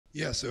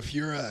Yeah, so if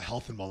you're a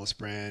health and wellness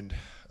brand,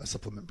 a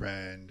supplement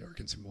brand, or a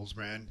consumables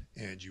brand,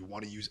 and you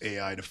want to use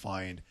AI to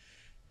find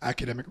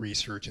academic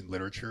research and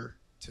literature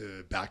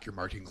to back your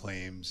marketing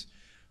claims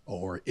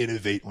or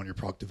innovate on your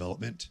product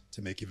development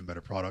to make even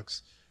better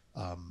products,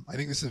 I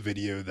think this is a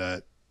video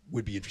that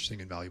would be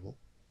interesting and valuable.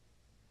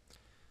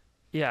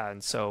 Yeah,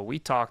 and so we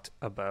talked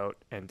about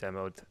and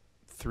demoed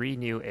three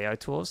new AI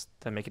tools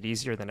that make it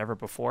easier than ever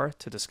before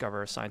to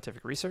discover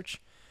scientific research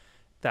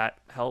that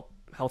help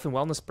health and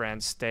wellness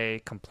brands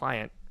stay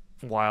compliant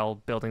while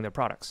building their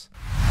products.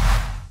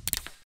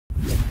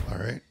 All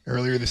right.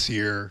 Earlier this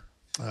year,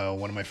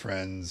 one of my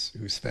friends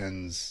who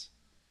spends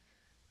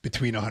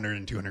between 100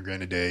 and 200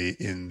 grand a day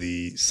in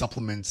the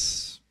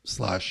supplements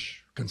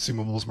slash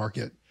consumables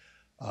market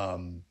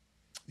um,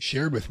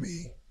 shared with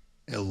me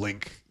a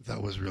link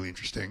that was really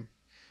interesting.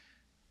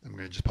 I'm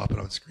going to just pop it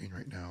on screen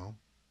right now.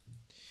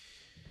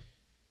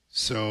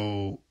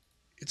 So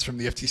it's from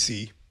the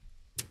FTC.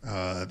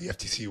 The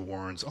FTC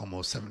warns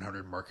almost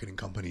 700 marketing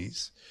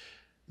companies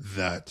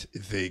that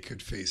they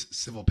could face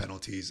civil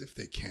penalties if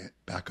they can't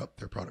back up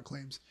their product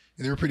claims.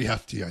 And they were pretty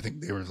hefty. I think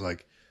they were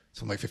like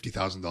something like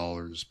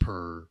 $50,000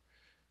 per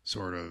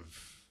sort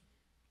of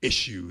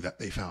issue that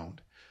they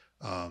found.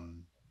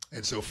 And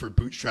so for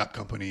bootstrap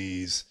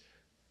companies,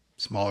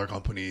 smaller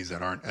companies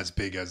that aren't as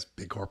big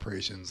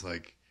corporations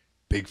like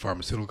big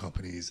pharmaceutical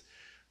companies,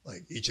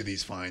 like each of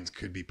these fines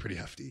could be pretty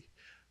hefty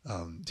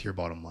to your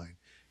bottom line.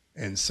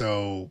 And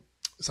so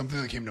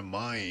something that came to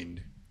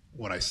mind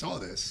when I saw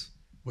this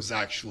was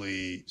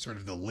actually sort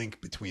of the link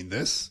between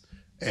this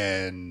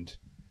and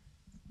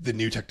the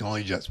new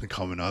technology that's been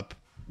coming up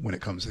when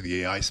it comes to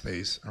the AI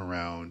space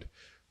around,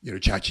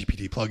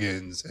 ChatGPT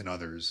plugins and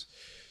others.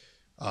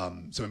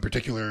 So in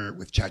particular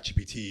with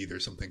ChatGPT,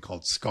 there's something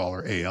called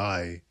Scholar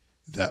AI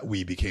that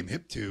we became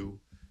hip to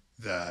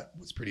that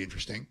was pretty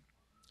interesting.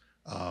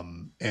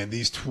 And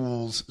these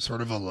tools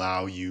sort of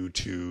allow you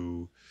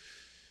to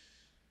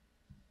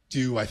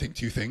do, I think,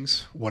 two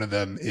things. One of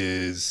them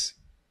is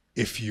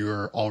if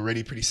you're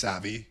already pretty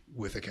savvy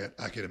with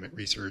academic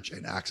research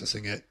and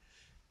accessing it,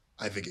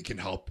 I think it can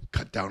help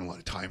cut down a lot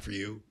of time for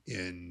you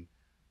in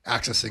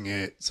accessing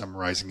it,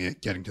 summarizing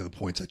it, getting to the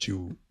points that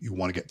you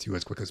want to get to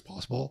as quick as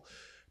possible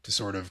to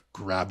sort of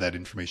grab that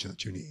information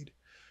that you need.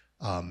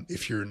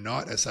 If you're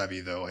not as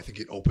savvy, though, I think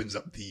it opens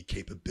up the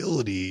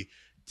capability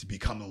to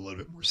become a little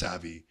bit more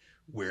savvy,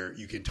 where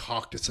you can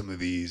talk to some of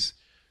these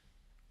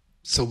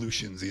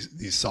solutions,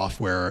 these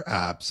software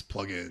apps,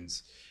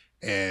 plugins,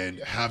 and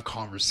have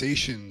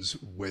conversations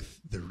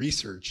with the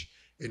research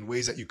in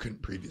ways that you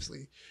couldn't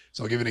previously.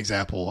 So I'll give an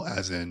example,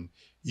 as in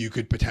you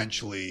could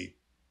potentially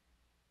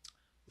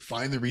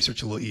find the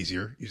research a little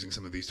easier using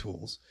some of these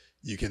tools.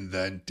 You can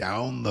then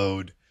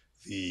download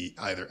the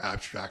either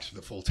abstracts or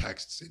the full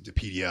texts into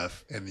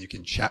PDF, and then you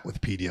can chat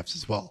with PDFs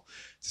as well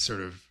to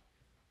sort of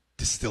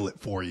distill it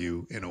for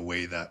you in a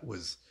way that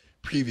was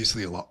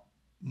previously a lot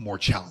more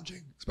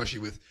challenging, especially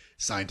with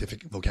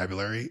scientific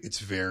vocabulary. It's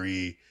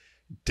very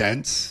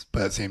dense,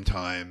 but at the same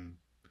time,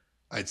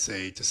 I'd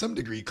say to some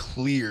degree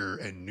clear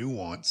and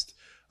nuanced.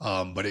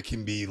 But it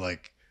can be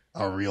like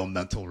a real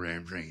mental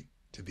ram drain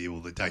to be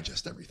able to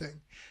digest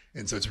everything.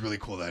 And so it's really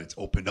cool that it's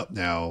opened up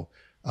now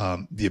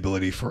the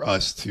ability for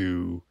us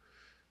to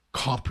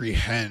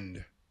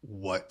comprehend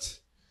what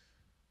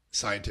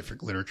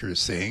scientific literature is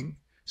saying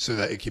so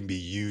that it can be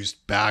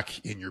used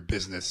back in your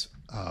business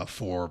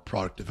for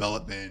product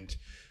development,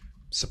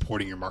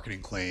 supporting your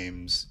marketing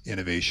claims,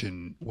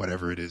 innovation,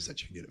 whatever it is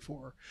that you can get it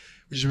for,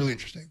 which is really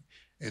interesting.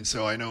 And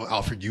so I know,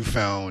 Alfred, you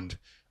found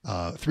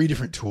three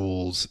different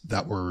tools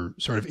that were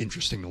sort of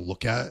interesting to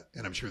look at.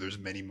 And I'm sure there's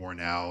many more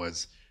now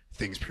as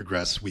things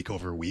progress week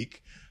over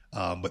week.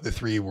 But the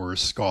three were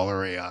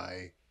Scholar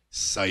AI,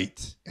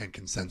 Scite, and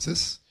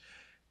Consensus.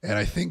 And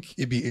I think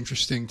it'd be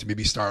interesting to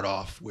maybe start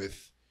off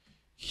with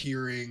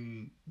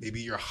hearing maybe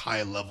your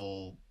high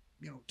level,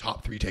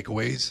 top three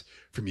takeaways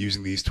from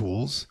using these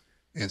tools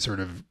and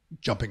sort of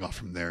jumping off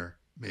from there.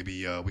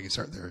 Maybe we can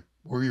start there.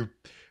 What were your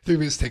three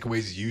biggest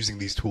takeaways using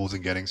these tools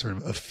and getting sort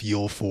of a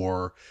feel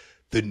for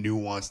the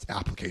nuanced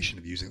application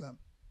of using them?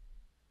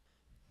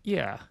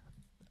 Yeah,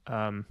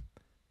 um,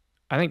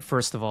 I think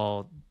first of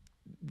all,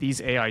 these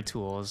AI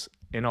tools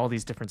in all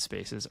these different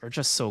spaces are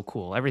just so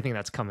cool. Everything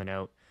that's coming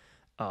out,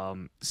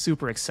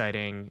 super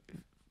exciting,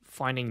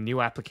 finding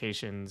new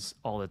applications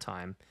all the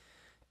time.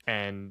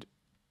 And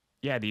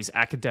yeah, these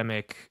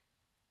academic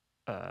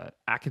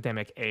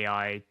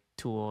AI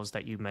tools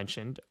that you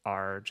mentioned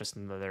are just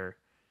another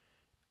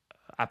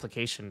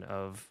application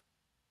of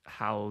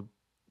how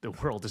the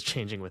world is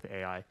changing with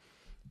AI.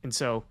 And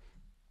so,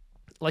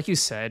 like you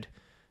said,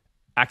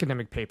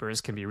 academic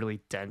papers can be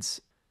really dense.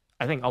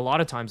 I think a lot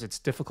of times it's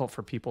difficult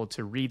for people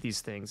to read these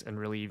things and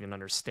really even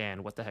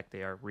understand what the heck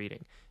they are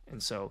reading.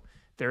 And so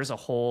there's a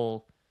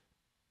whole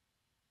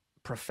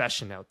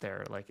profession out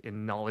there, like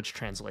in knowledge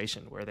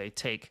translation, where they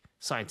take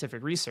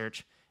scientific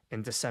research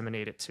and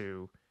disseminate it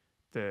to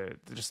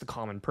just the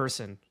common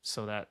person,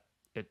 so that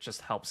it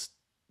just helps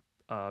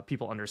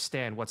people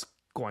understand what's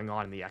going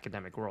on in the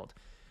academic world.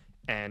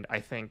 And I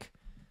think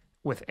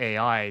with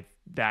AI,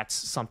 that's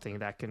something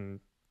that can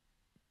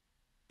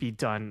be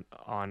done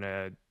on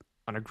a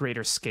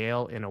greater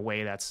scale in a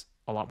way that's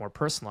a lot more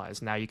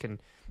personalized. Now you can,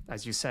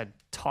 as you said,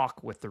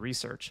 talk with the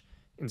research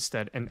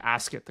instead and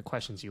ask it the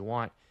questions you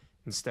want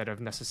instead of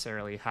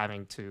necessarily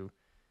having to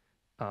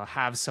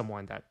have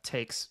someone that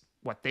takes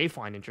what they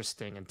find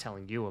interesting and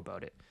telling you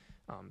about it.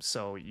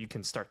 So you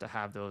can start to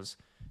have those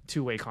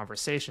two-way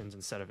conversations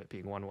instead of it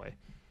being one way.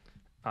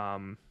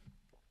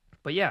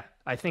 But yeah,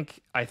 I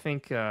think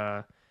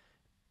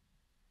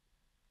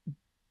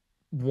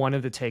one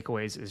of the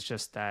takeaways is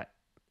just that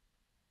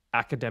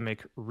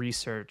academic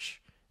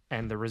research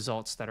and the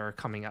results that are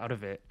coming out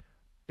of it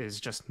is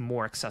just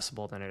more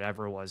accessible than it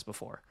ever was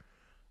before.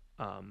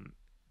 Um,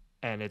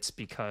 and it's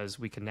because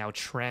we can now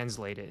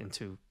translate it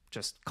into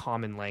just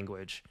common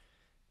language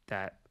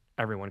that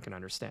everyone can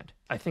understand.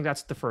 I think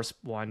that's the first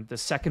one. The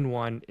second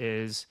one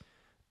is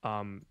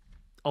um,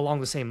 along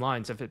the same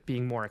lines of it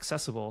being more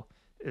accessible,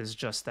 is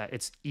just that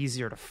it's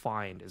easier to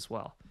find as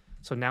well.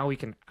 So now we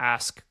can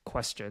ask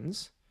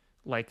questions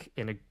like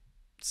in a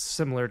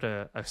similar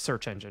to a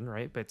search engine,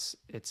 right? But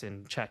it's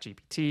in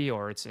ChatGPT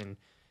or it's in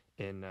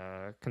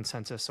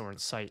Consensus or in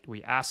Scite.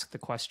 We ask the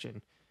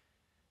question,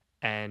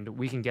 and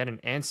we can get an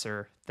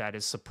answer that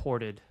is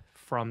supported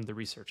from the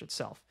research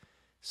itself.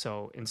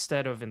 So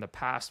instead of in the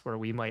past where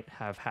we might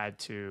have had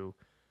to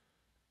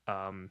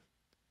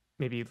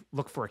maybe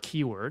look for a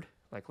keyword,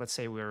 like let's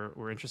say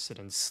we're interested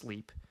in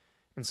sleep,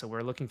 and so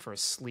we're looking for a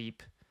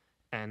sleep,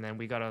 and then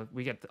we get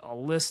a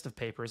list of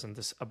papers and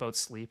this about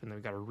sleep, and then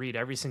we got to read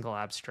every single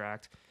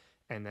abstract,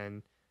 and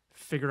then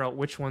figure out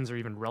which ones are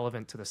even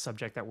relevant to the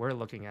subject that we're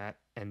looking at,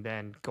 and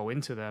then go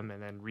into them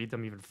and then read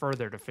them even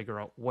further to figure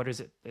out what is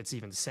it it's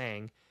even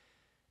saying,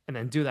 and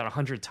then do that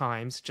 100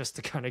 times just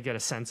to kind of get a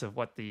sense of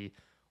what the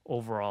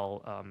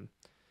overall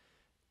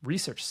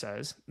research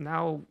says.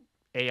 Now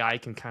AI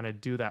can kind of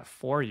do that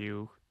for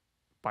you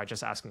by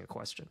just asking a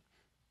question.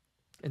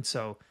 And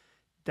so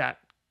that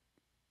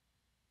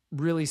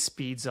really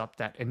speeds up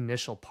that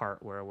initial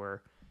part where we're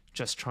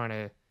just trying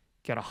to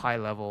get a high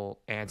level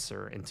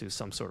answer into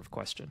some sort of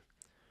question.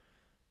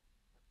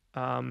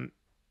 And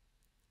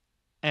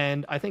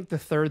I think the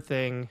third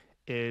thing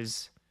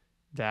is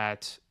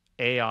that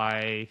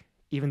AI,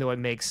 even though it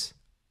makes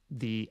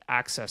the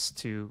access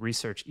to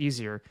research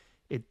easier,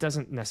 it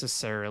doesn't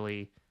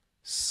necessarily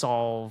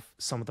solve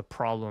some of the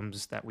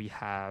problems that we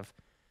have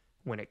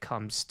when it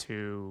comes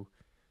to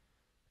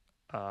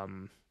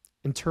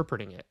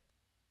interpreting it.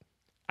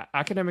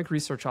 Academic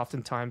research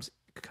oftentimes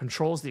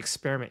controls the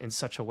experiment in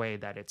such a way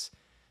that it's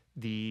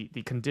the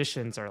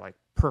conditions are like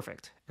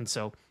perfect, and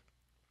so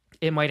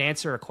it might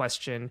answer a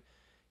question,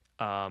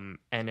 and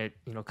it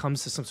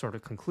comes to some sort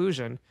of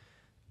conclusion,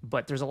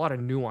 but there's a lot of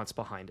nuance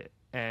behind it.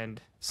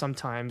 And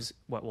sometimes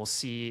what we'll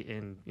see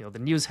in the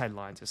news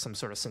headlines is some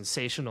sort of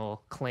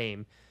sensational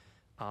claim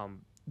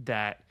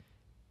that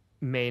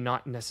may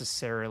not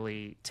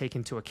necessarily take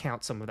into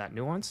account some of that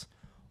nuance,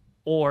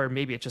 or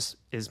maybe it just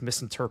is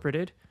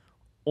misinterpreted,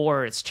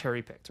 or it's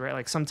cherry picked, right?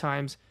 Like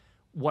sometimes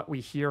what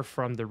we hear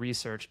from the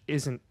research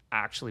isn't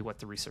actually what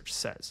the research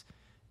says.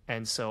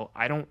 And so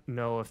I don't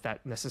know if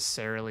that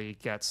necessarily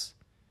gets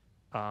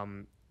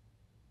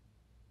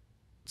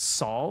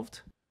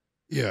solved.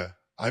 Yeah,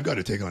 I've got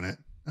a take on it.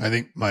 I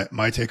think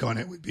my take on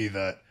it would be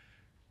that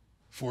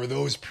for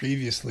those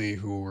previously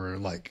who were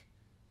like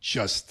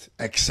just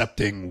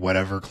accepting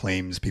whatever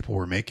claims people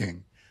were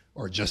making,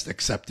 or just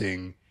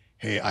accepting,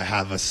 hey, I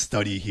have a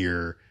study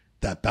here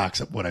that backs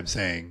up what I'm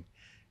saying.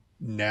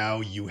 Now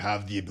you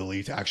have the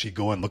ability to actually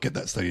go and look at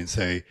that study and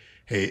say,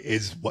 hey,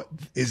 is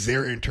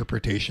their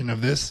interpretation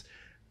of this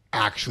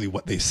actually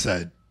what they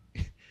said,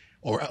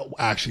 or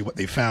actually what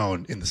they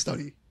found in the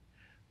study?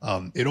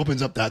 It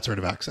opens up that sort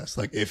of access.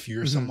 Like if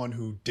you're someone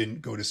who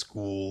didn't go to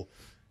school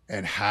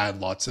and had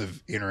lots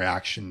of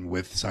interaction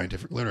with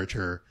scientific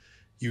literature,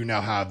 you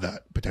now have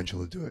that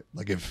potential to do it.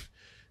 Like if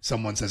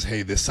someone says,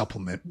 hey, this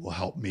supplement will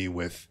help me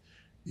with,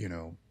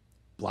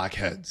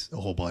 blackheads, a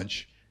whole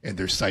bunch, and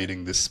they're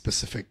citing this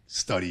specific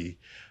study,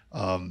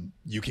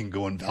 you can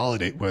go and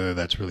validate whether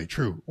that's really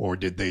true, or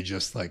did they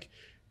just like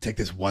take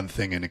this one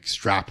thing and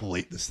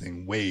extrapolate this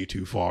thing way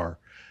too far.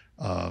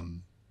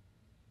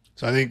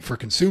 So I think for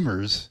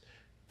consumers,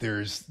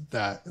 there's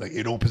that, like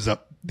it opens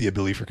up the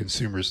ability for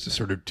consumers to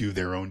sort of do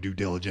their own due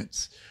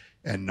diligence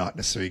and not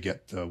necessarily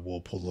get the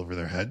wool pulled over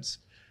their heads.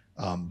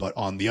 But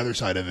on the other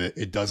side of it,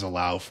 it does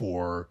allow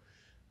for,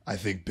 I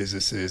think,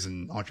 businesses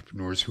and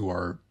entrepreneurs who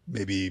are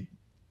maybe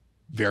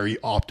very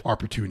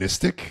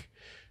opportunistic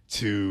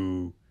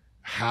to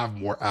have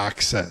more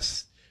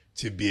access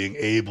to being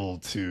able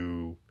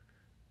to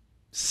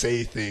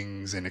say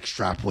things and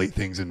extrapolate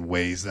things in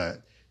ways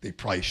that they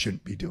probably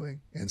shouldn't be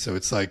doing. And so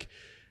it's like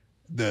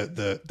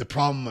the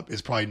problem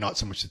is probably not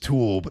so much the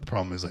tool, but the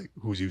problem is like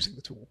who's using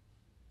the tool.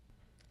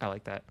 I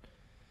like that.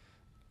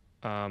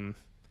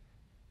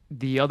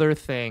 The other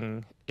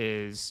thing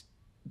is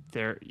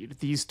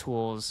these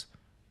tools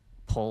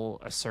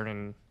pull a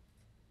certain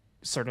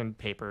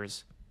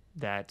papers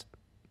that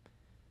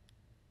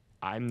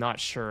I'm not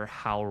sure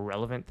how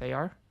relevant they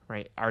are,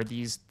 right? Are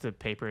these the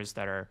papers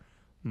that are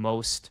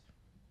most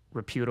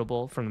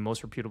reputable from the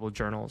most reputable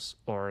journals,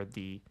 or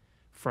the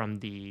from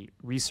the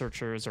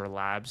researchers or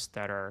labs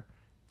that are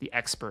the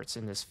experts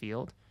in this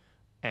field?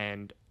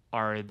 And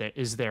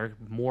is there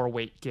more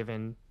weight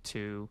given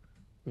to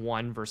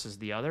one versus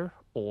the other,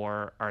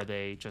 or are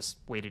they just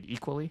weighted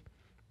equally,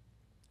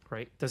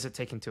 right? Does it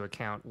take into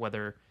account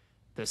whether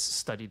this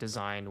study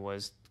design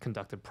was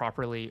conducted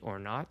properly or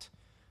not,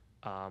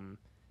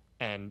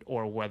 and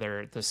or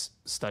whether this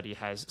study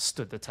has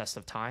stood the test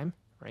of time,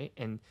 right?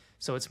 And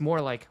so it's more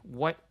like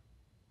what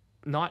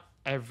not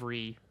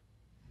every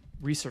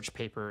research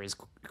paper is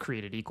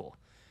created equal.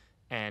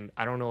 And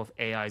I don't know if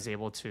AI is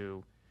able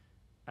to,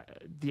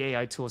 the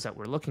AI tools that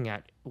we're looking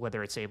at,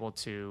 whether it's able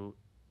to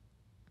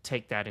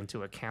take that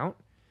into account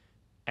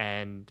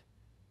and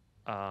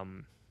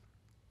um,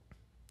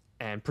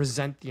 and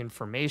present the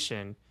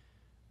information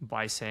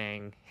by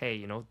saying,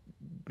 hey,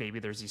 maybe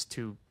there's these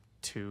two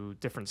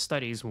different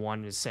studies.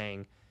 One is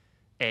saying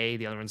A,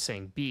 the other one's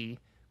saying B,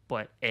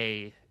 but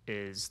A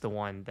is the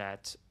one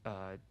that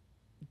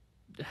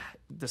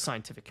the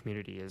scientific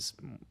community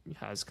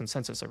has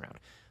consensus around.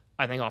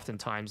 I think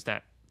oftentimes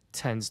that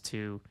tends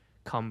to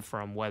come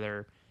from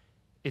whether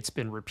it's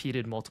been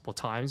repeated multiple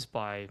times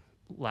by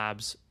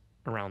labs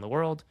around the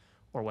world,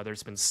 or whether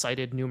it's been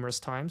cited numerous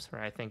times.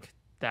 Right? I think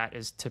that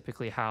is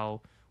typically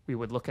how we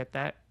would look at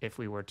that if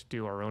we were to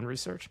do our own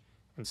research.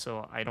 And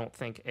so I don't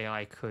think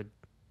AI could.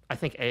 I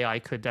think AI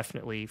could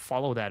definitely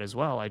follow that as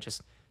well. I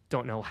just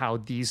don't know how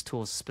these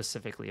tools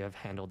specifically have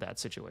handled that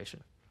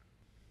situation.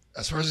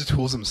 As far as the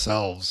tools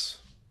themselves,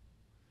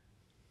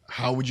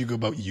 how would you go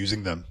about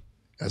using them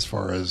as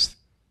far as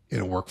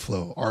in a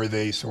workflow? Are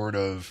they sort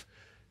of,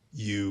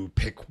 you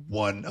pick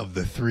one of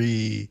the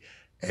three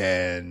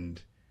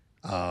and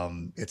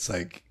it's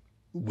like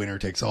winner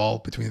takes all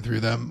between the three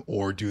of them?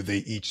 Or do they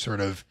each sort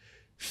of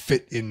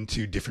fit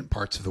into different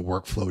parts of the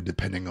workflow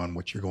depending on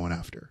what you're going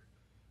after?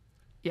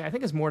 Yeah, I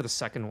think it's more the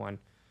second one.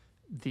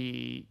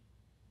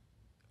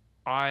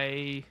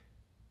 I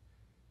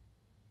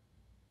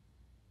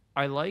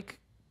like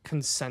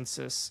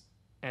consensus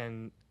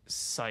and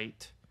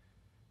Scite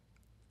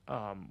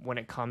when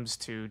it comes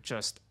to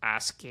just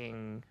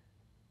asking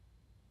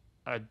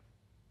a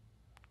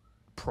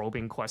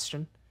probing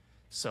question.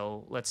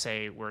 So let's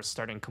say we're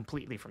starting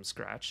completely from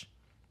scratch,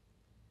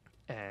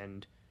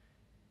 and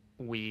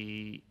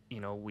we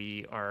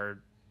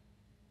are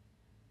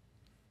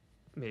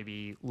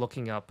maybe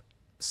looking up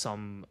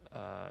some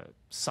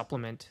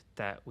supplement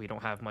that we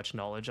don't have much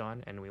knowledge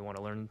on, and we want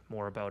to learn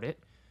more about it.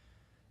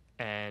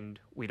 And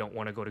we don't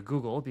want to go to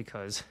Google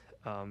because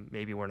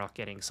maybe we're not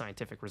getting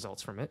scientific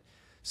results from it.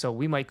 So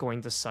we might go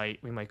into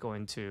Scite, we might go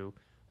into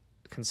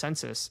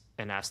consensus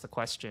and ask the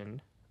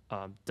question,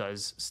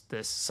 does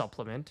this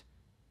supplement,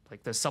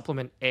 like does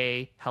supplement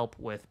A help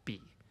with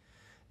B?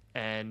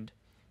 And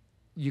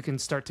you can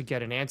start to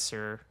get an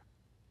answer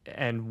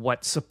and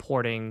what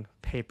supporting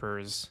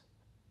papers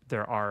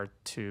there are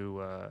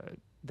to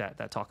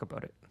that talk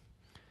about it.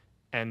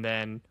 And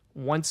then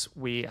once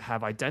we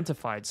have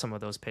identified some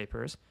of those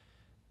papers,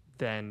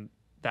 then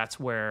that's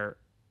where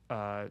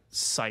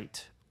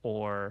Scite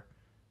or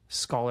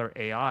Scholar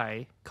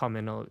AI come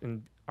in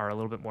and are a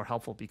little bit more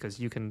helpful, because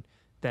you can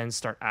then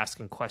start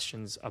asking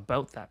questions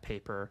about that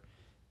paper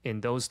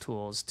in those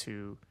tools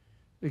to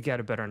get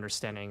a better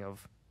understanding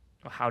of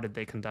how did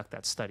they conduct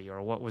that study,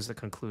 or what was the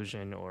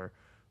conclusion, or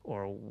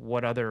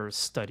what other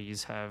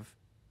studies have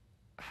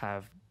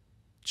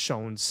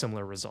shown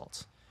similar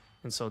results.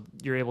 And so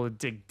you're able to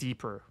dig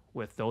deeper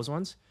with those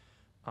ones.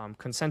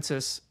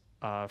 Consensus,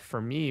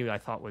 for me, I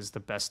thought was the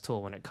best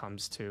tool when it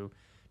comes to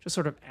just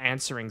sort of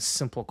answering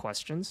simple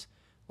questions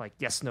like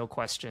yes, no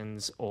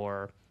questions,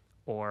 or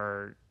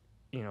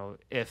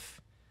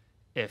if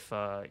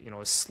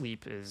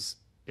sleep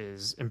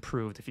is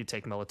improved if you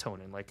take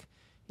melatonin. Like,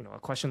 a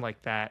question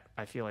like that,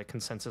 I feel like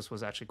consensus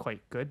was actually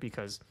quite good,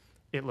 because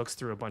it looks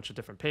through a bunch of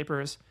different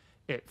papers.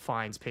 It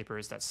finds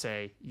papers that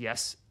say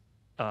yes,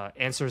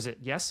 answers it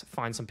yes,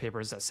 finds some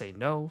papers that say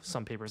no,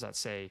 some papers that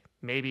say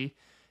maybe,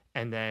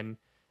 and then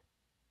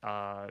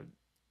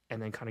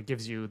kind of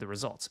gives you the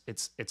results.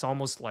 It's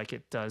almost like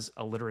it does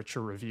a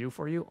literature review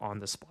for you on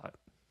the spot.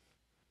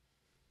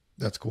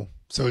 That's cool.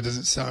 So it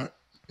doesn't sound,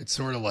 it's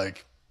sort of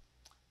like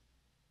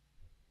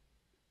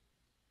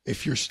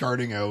if you're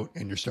starting out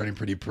and you're starting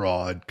pretty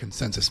broad,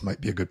 consensus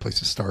might be a good place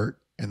to start.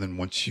 And then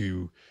once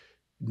you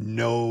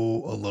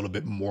know a little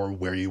bit more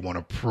where you want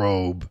to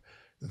probe,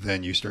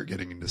 then you start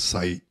getting into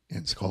Scite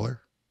and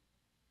Scholar.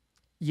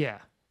 Yeah.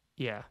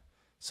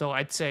 So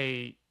I'd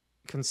say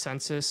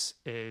consensus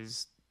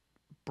is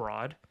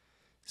broad.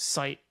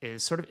 Scite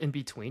is sort of in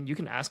between. You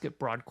can ask it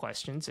broad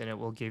questions and it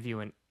will give you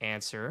an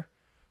answer,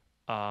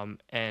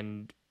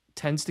 and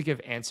tends to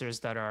give answers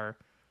that are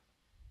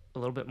a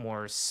little bit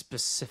more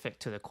specific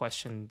to the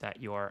question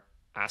that you are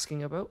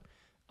asking about,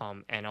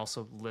 and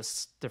also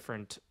lists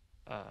different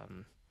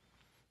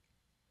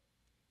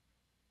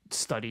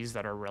studies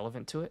that are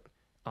relevant to it.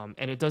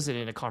 And it does it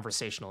in a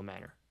conversational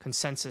manner.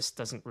 Consensus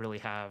doesn't really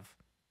have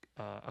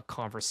a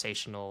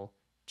conversational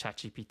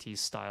ChatGPT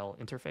style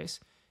interface.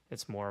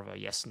 It's more of a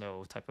yes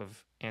no type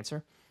of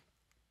answer.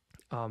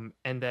 And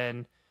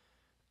then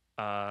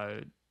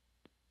uh,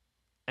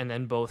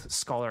 both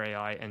Scholar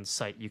AI and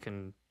Scite, you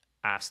can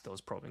ask those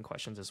probing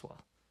questions as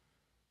well.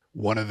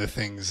 One of the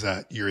things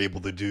that you're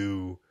able to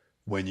do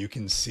when you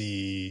can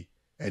see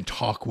and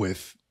talk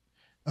with,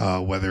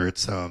 whether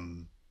it's,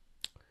 I'm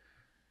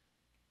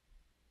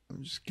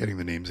just getting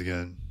the names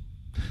again.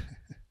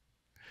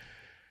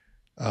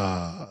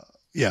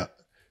 Yeah.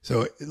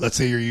 So let's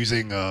say you're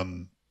using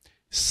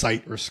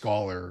Scite or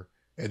Scholar,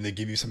 and they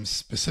give you some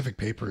specific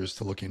papers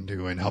to look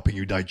into and helping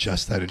you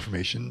digest that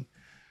information.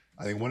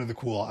 I think one of the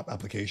cool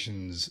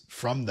applications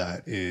from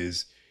that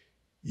is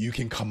you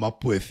can come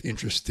up with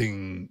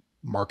interesting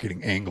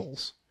marketing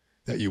angles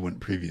that you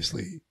wouldn't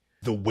previously.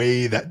 The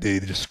way that they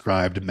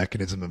described a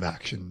mechanism of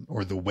action,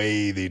 or the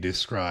way they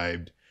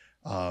described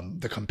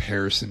the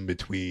comparison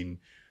between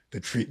the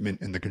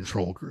treatment and the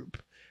control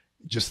group,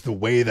 just the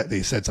way that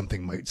they said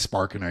something might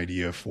spark an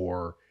idea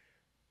for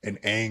an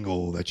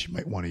angle that you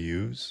might want to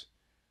use.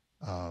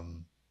 So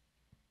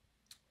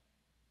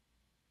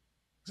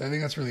I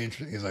think that's really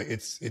interesting. Is like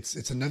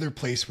it's another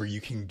place where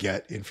you can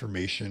get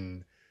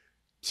information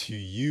to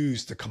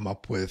use to come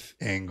up with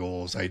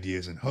angles,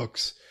 ideas, and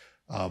hooks,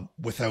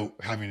 without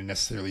having to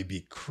necessarily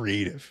be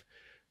creative.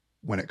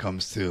 When it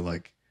comes to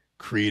like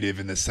creative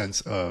in the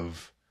sense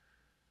of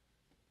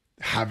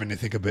having to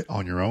think a bit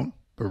on your own,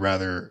 but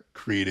rather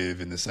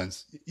creative in the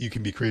sense you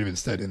can be creative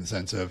instead in the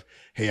sense of,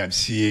 hey, I'm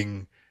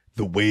seeing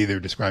the way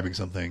they're describing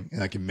something,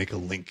 and I can make a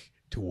link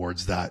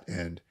towards that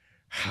and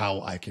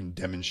how I can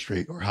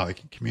demonstrate or how I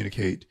can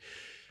communicate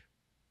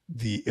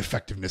the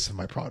effectiveness of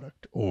my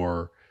product,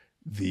 or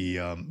the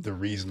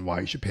reason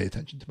why you should pay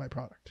attention to my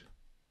product.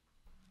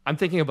 I'm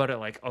thinking about it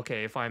like,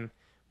 okay, if I'm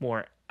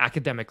more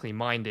academically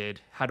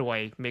minded, how do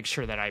I make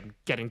sure that I'm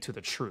getting to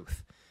the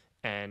truth?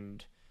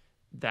 And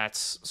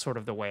that's sort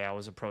of the way I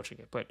was approaching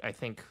it. But I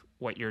think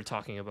what you're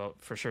talking about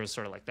for sure is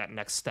sort of like that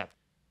next step.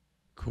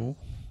 Cool.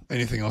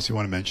 Anything else you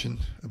want to mention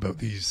about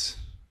these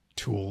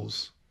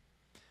tools?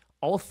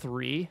 All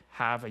three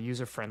have a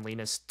user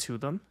friendliness to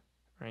them,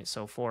 right?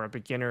 So for a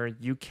beginner,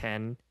 you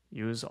can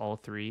use all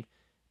three,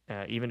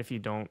 even if you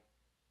don't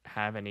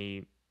have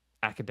any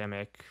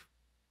academic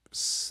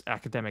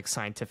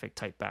scientific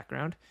type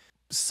background.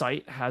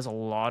 Scite has a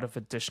lot of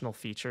additional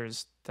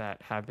features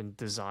that have been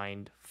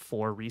designed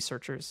for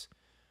researchers,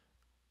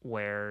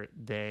 where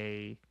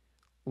they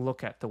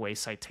look at the way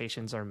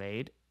citations are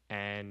made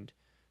and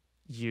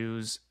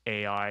use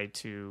AI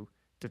to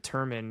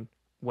determine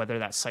whether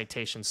that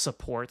citation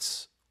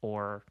supports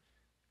or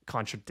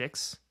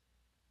contradicts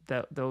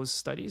those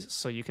studies.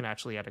 So you can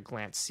actually at a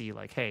glance see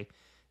like, hey,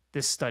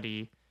 this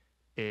study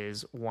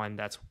is one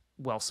that's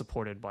well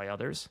supported by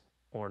others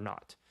or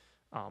not.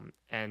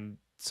 And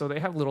so they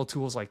have little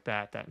tools like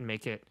that that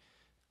make it,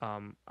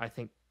 I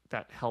think,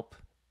 that help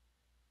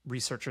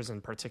researchers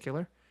in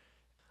particular.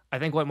 I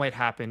think what might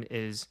happen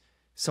is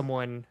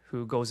someone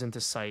who goes into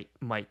Scite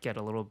might get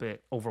a little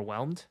bit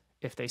overwhelmed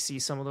if they see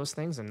some of those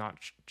things and not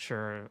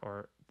sure,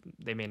 or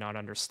they may not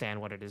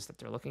understand what it is that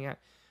they're looking at.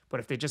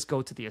 But if they just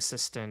go to the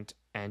assistant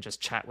and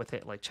just chat with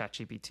it like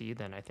ChatGPT,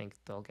 then I think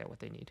they'll get what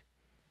they need.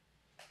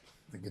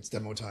 I think it's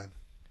demo time.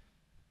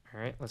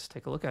 All right, let's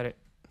take a look at it.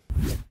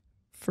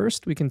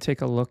 First, we can take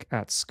a look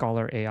at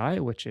Scholar AI,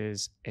 which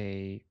is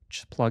a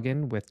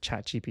plugin with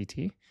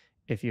ChatGPT.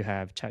 If you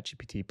have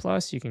ChatGPT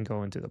Plus, you can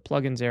go into the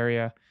plugins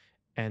area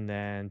and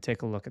then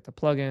take a look at the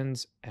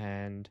plugins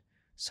and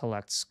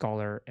select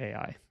Scholar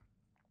AI.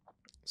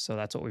 So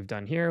that's what we've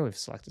done here. We've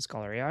selected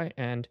Scholar AI,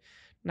 and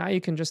now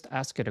you can just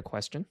ask it a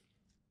question.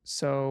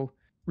 So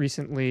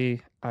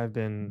recently, I've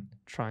been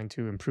trying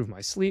to improve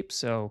my sleep.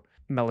 So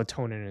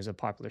melatonin is a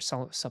popular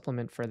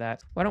supplement for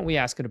that. Why don't we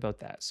ask it about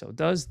that? So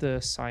does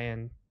the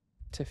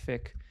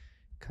scientific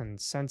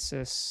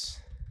consensus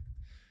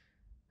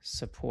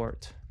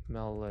support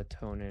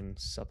melatonin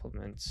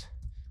supplements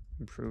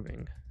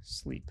improving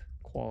sleep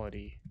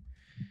quality?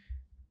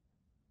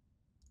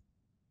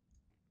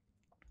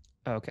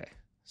 Okay,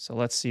 so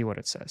let's see what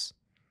it says.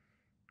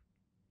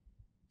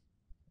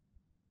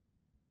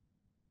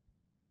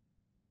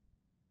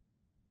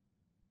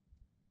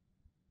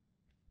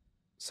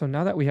 So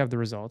now that we have the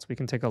results, we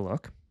can take a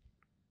look.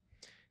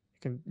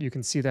 You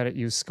can see that it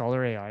used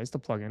Scholar AI as the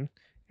plugin,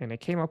 and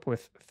it came up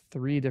with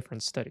 3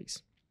 different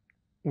studies.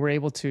 We're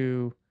able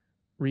to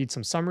read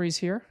some summaries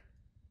here.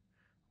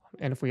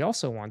 And if we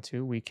also want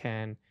to, we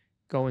can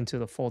go into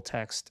the full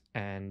text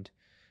and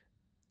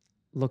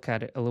look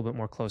at it a little bit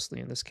more closely.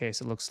 In this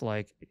case, it looks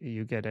like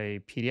you get a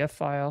PDF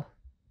file.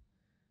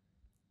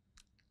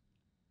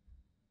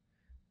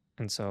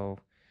 And so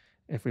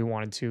if we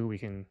wanted to, we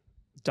can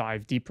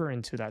dive deeper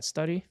into that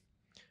study.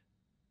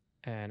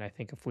 And I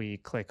think if we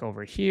click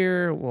over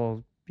here,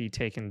 we'll be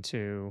taken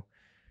to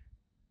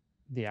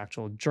the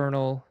actual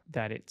journal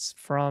that it's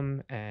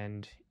from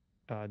and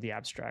the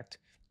abstract.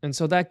 And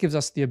so that gives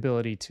us the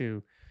ability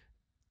to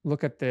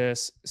look at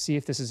this, see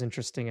if this is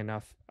interesting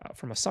enough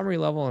from a summary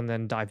level, and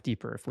then dive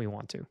deeper if we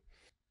want to.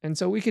 And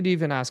so we could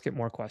even ask it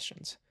more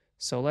questions.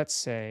 So let's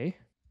say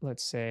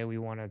we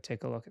want to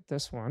take a look at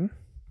this one.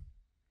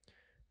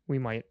 We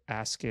might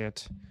ask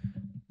it,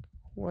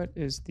 what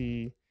is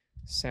the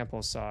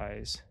sample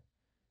size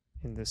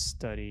in this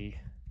study?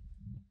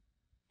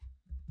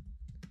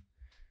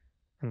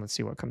 And let's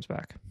see what comes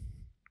back.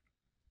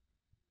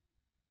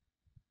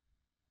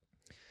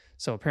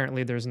 So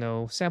apparently there's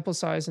no sample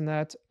size in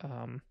that.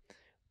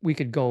 We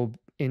could go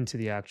into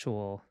the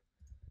actual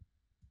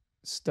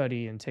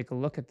study and take a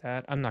look at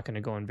that. I'm not going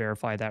to go and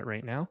verify that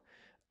right now.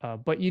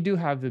 But you do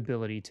have the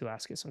ability to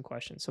ask it some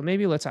questions. So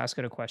maybe let's ask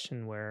it a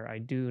question where I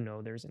do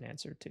know there's an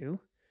answer to.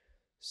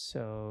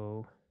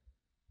 So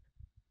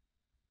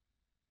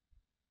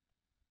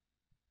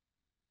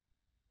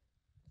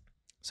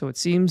it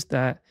seems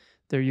that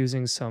they're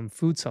using some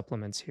food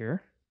supplements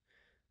here.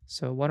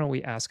 So why don't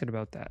we ask it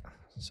about that?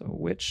 So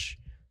which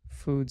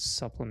food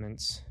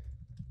supplements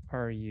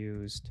are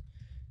used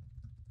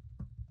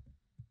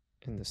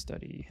in the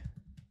study?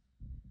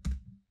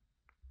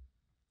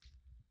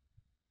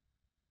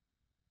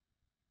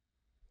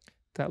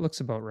 That looks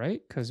about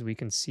right, because we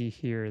can see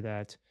here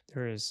that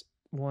there is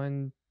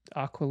one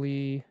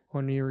aquili,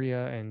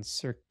 onuria, and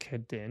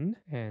circadin,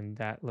 and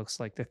that looks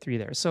like the three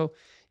there. So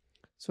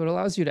it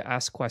allows you to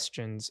ask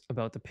questions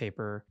about the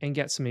paper and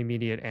get some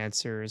immediate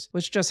answers,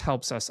 which just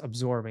helps us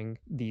absorbing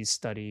these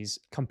studies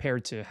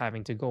compared to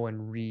having to go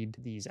and read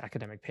these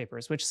academic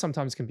papers, which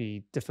sometimes can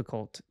be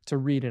difficult to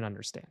read and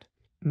understand.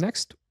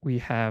 Next, we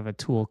have a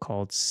tool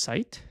called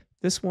Scite.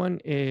 This one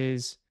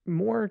is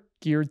more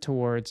geared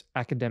towards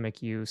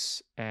academic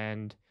use,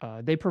 and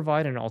they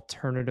provide an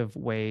alternative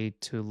way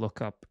to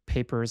look up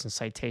papers and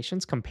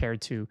citations compared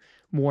to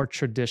more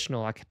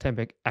traditional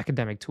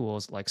academic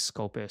tools like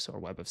Scopus or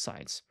Web of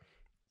Science.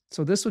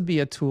 So this would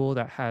be a tool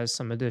that has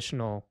some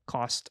additional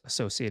cost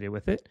associated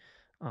with it.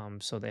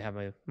 So they have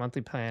a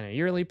monthly plan, a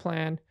yearly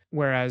plan,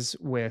 whereas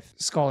with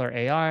Scholar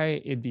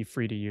AI, it'd be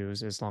free to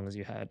use as long as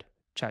you had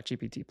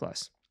ChatGPT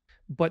Plus.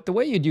 But the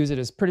way you'd use it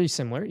is pretty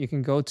similar. You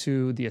can go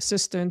to the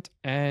assistant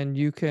and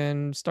you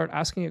can start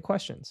asking it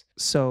questions.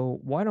 So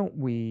why don't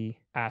we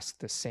ask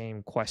the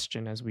same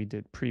question as we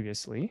did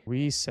previously?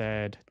 We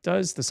said,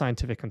 does the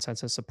scientific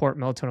consensus support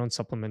melatonin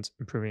supplements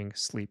improving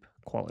sleep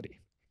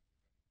quality?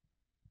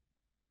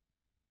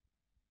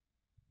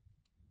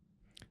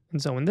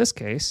 And so in this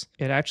case,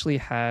 it actually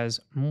has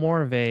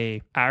more of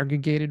a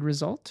aggregated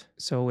result.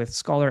 So with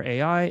Scholar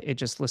AI, it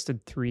just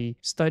listed 3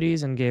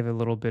 studies and gave a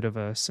little bit of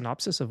a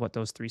synopsis of what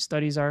those 3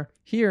 studies are.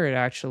 Here, it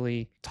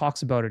actually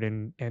talks about it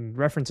and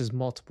references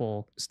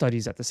multiple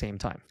studies at the same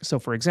time. So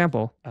for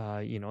example,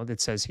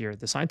 it says here,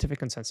 the scientific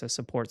consensus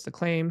supports the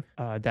claim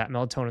that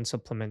melatonin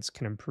supplements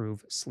can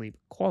improve sleep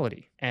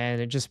quality.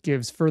 And it just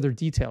gives further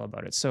detail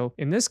about it. So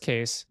in this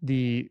case,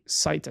 the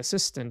Scite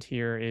assistant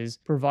here is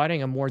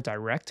providing a more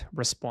direct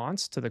response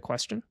to the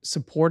question,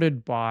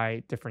 supported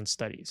by different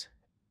studies.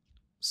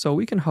 So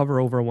we can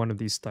hover over one of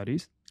these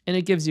studies, and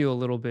it gives you a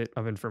little bit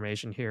of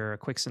information here, a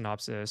quick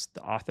synopsis,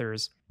 the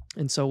authors.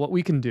 And so what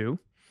we can do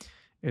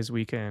is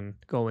we can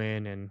go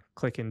in and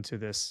click into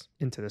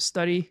the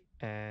study,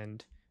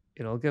 and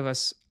it'll give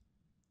us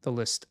the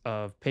list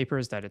of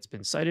papers that it's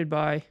been cited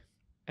by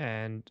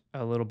and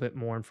a little bit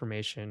more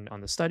information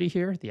on the study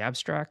here, the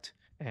abstract,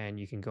 and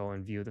you can go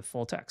and view the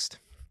full text.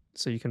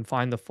 So you can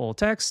find the full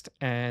text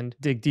and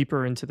dig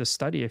deeper into the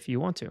study if you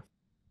want to.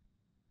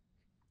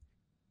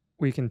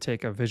 We can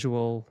take a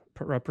visual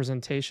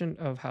representation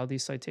of how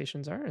these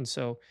citations are. And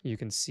so you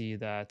can see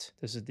that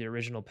this is the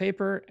original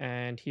paper,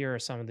 and here are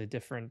some of the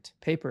different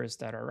papers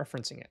that are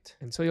referencing it.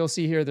 And so you'll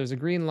see here there's a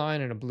green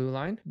line and a blue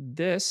line.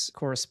 This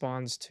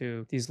corresponds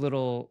to these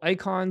little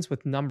icons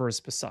with numbers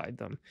beside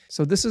them.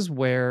 So this is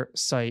where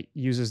Scite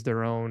uses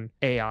their own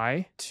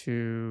AI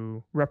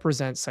to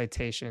represent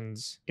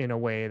citations in a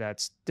way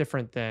that's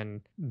different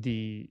than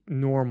the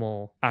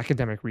normal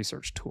academic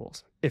research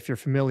tools. If you're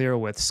familiar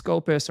with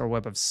Scopus or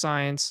Web of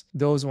Science,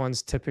 those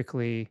ones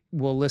typically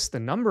will list the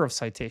number of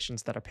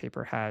citations that a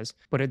paper has,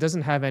 but it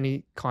doesn't have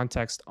any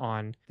context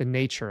on the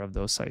nature of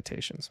those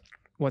citations.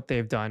 What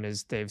they've done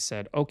is they've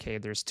said, okay,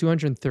 there's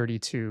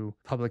 232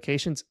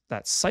 publications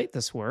that cite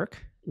this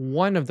work.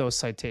 One of those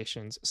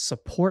citations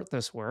support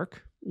this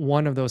work.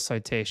 One of those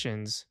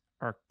citations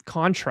are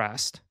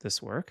contrast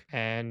this work,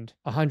 and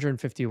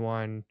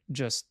 151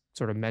 just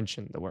sort of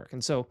mention the work.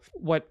 And so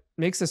what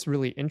makes this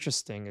really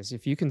interesting is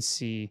if you can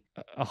see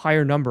a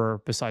higher number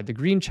beside the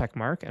green check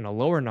mark and a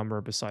lower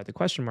number beside the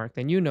question mark,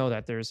 then you know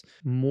that there's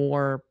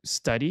more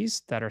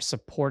studies that are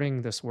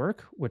supporting this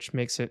work, which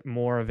makes it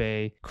more of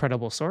a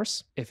credible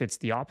source. If it's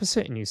the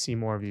opposite and you see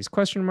more of these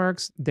question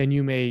marks, then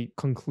you may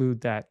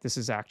conclude that this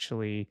is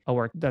actually a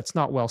work that's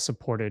not well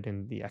supported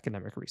in the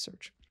academic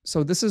research.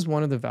 So this is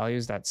one of the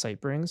values that Scite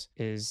brings,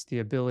 is the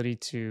ability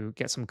to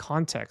get some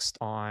context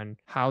on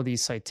how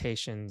these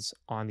citations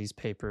on these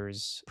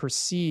papers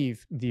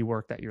perceive the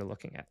work that you're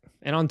looking at.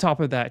 And on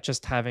top of that,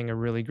 just having a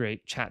really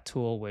great chat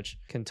tool, which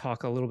can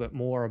talk a little bit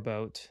more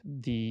about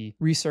the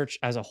research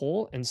as a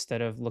whole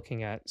instead of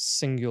looking at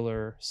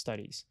singular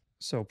studies.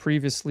 So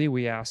previously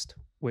we asked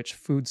which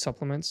food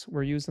supplements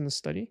were used in the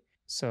study.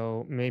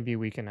 So maybe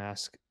we can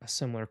ask a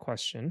similar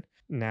question.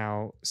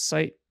 Now,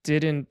 Scite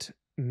didn't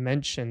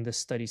mention the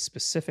study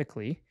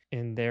specifically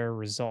in their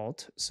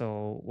result,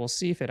 so we'll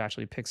see if it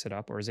actually picks it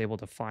up or is able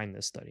to find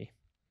this study.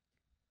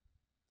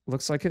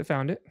 Looks like it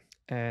found it,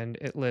 and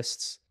it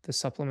lists the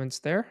supplements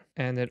there.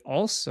 And it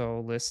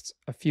also lists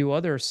a few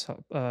other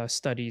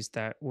studies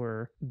that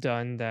were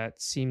done that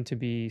seem to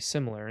be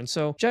similar. And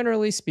so,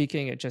 generally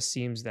speaking, it just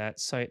seems that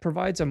Scite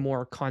provides a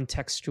more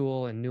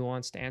contextual and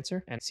nuanced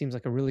answer. And it seems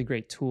like a really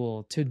great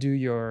tool to do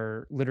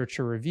your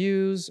literature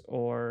reviews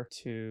or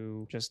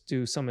to just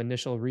do some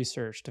initial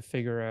research to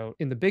figure out,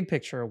 in the big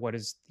picture, what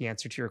is the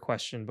answer to your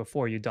question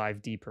before you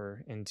dive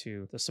deeper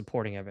into the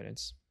supporting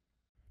evidence.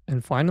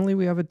 And finally,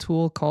 we have a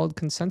tool called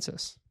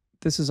Consensus.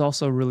 This is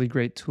also a really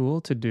great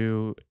tool to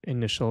do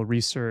initial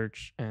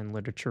research and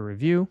literature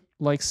review.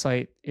 Like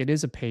Scite, it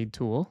is a paid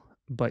tool,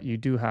 but you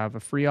do have a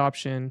free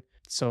option,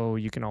 so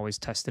you can always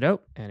test it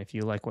out. And if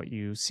you like what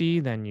you see,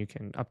 then you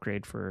can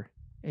upgrade for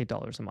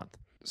 $8 a month.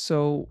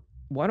 So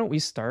why don't we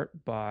start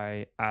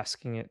by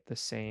asking it the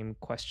same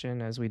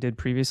question as we did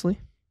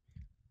previously?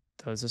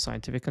 Does the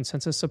scientific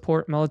consensus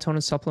support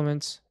melatonin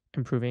supplements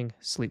improving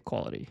sleep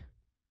quality?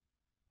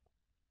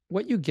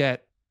 What you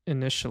get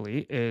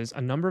initially is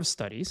a number of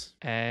studies,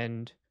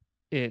 and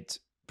it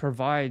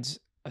provides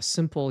a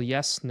simple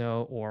yes,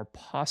 no, or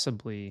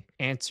possibly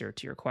answer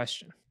to your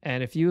question.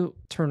 And if you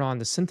turn on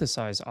the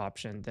synthesize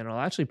option, then it'll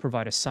actually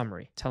provide a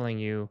summary telling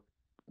you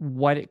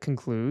what it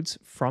concludes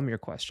from your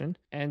question,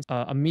 and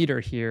a meter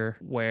here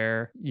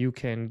where you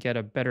can get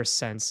a better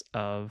sense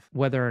of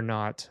whether or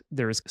not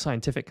there is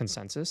scientific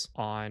consensus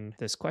on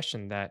this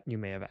question that you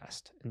may have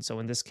asked. And so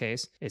in this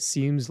case, it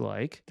seems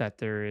like that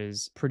there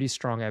is pretty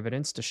strong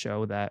evidence to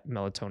show that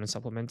melatonin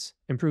supplements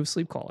improve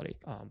sleep quality.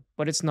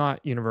 But it's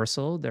not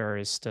universal. There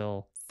is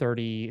still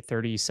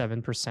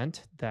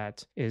 37%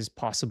 that is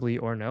possibly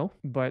or no,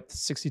 but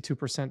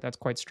 62%, that's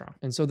quite strong.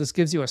 And so this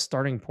gives you a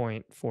starting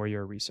point for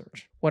your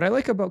research. What I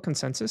like about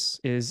Consensus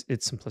is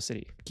its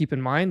simplicity. Keep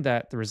in mind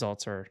that the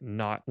results are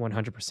not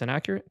 100%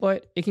 accurate,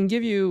 but it can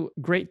give you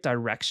great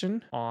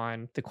direction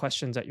on the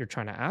questions that you're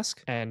trying to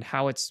ask and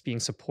how it's being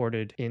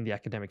supported in the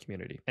academic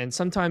community. And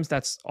sometimes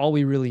that's all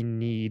we really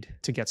need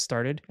to get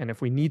started. And if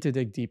we need to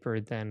dig deeper,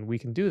 then we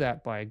can do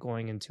that by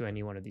going into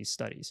any one of these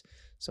studies.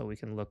 So we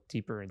can look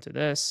deeper into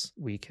this,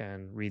 we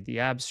can read the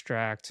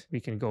abstract, we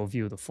can go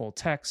view the full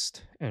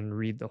text and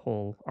read the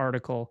whole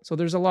article. So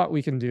there's a lot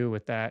we can do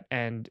with that,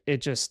 and it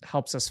just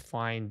helps us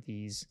find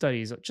these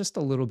studies just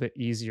a little bit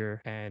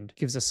easier and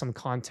gives us some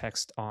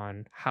context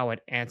on how it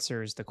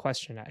answers the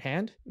question at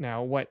hand.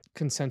 Now, what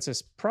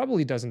Consensus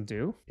probably doesn't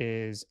do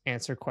is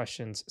answer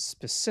questions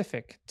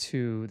specific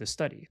to the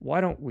study. Why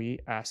don't we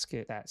ask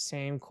it that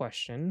same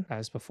question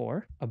as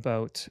before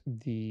about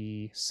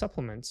the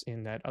supplements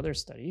in that other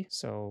study?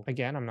 So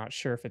again, I'm not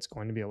sure if it's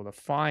going to be able to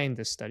find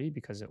this study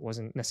because it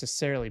wasn't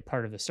necessarily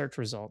part of the search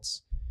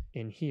results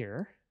in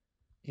here.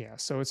 Yeah,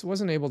 so it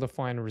wasn't able to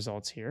find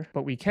results here,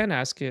 but we can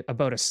ask it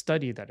about a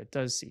study that it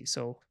does see.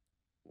 So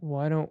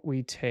why don't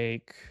we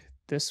take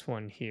this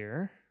one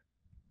here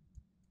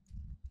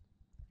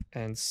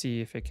and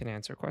see if it can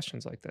answer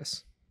questions like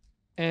this?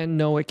 And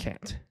no, it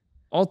can't.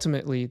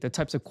 Ultimately, the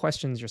types of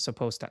questions you're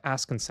supposed to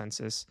ask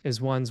Consensus is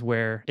ones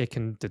where it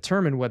can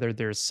determine whether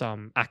there's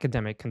some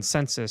academic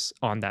consensus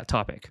on that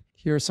topic.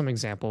 Here are some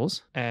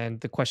examples,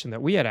 and the question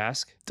that we had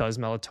asked, does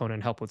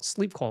melatonin help with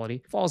sleep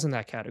quality, falls in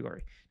that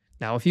category.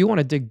 Now, if you want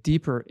to dig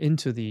deeper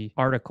into the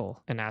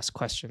article and ask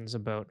questions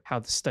about how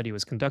the study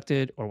was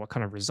conducted or what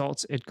kind of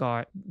results it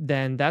got,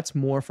 then that's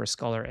more for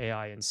Scholar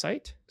AI and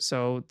Scite.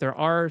 So there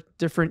are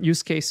different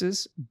use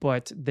cases,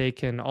 but they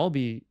can all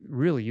be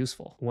really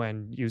useful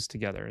when used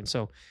together. And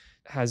so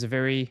it has a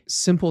very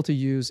simple to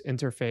use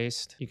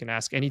interface. You can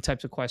ask any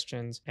types of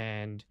questions,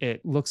 and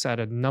it looks at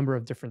a number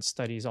of different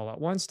studies all at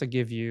once to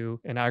give you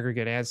an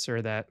aggregate answer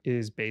that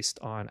is based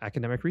on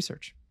academic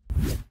research.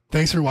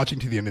 Thanks for watching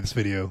to the end of this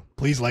video.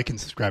 Please like and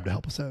subscribe to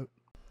help us out.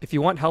 If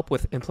you want help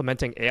with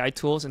implementing AI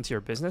tools into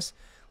your business,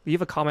 leave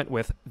a comment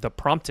with "the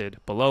prompted"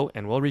 below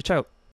and we'll reach out.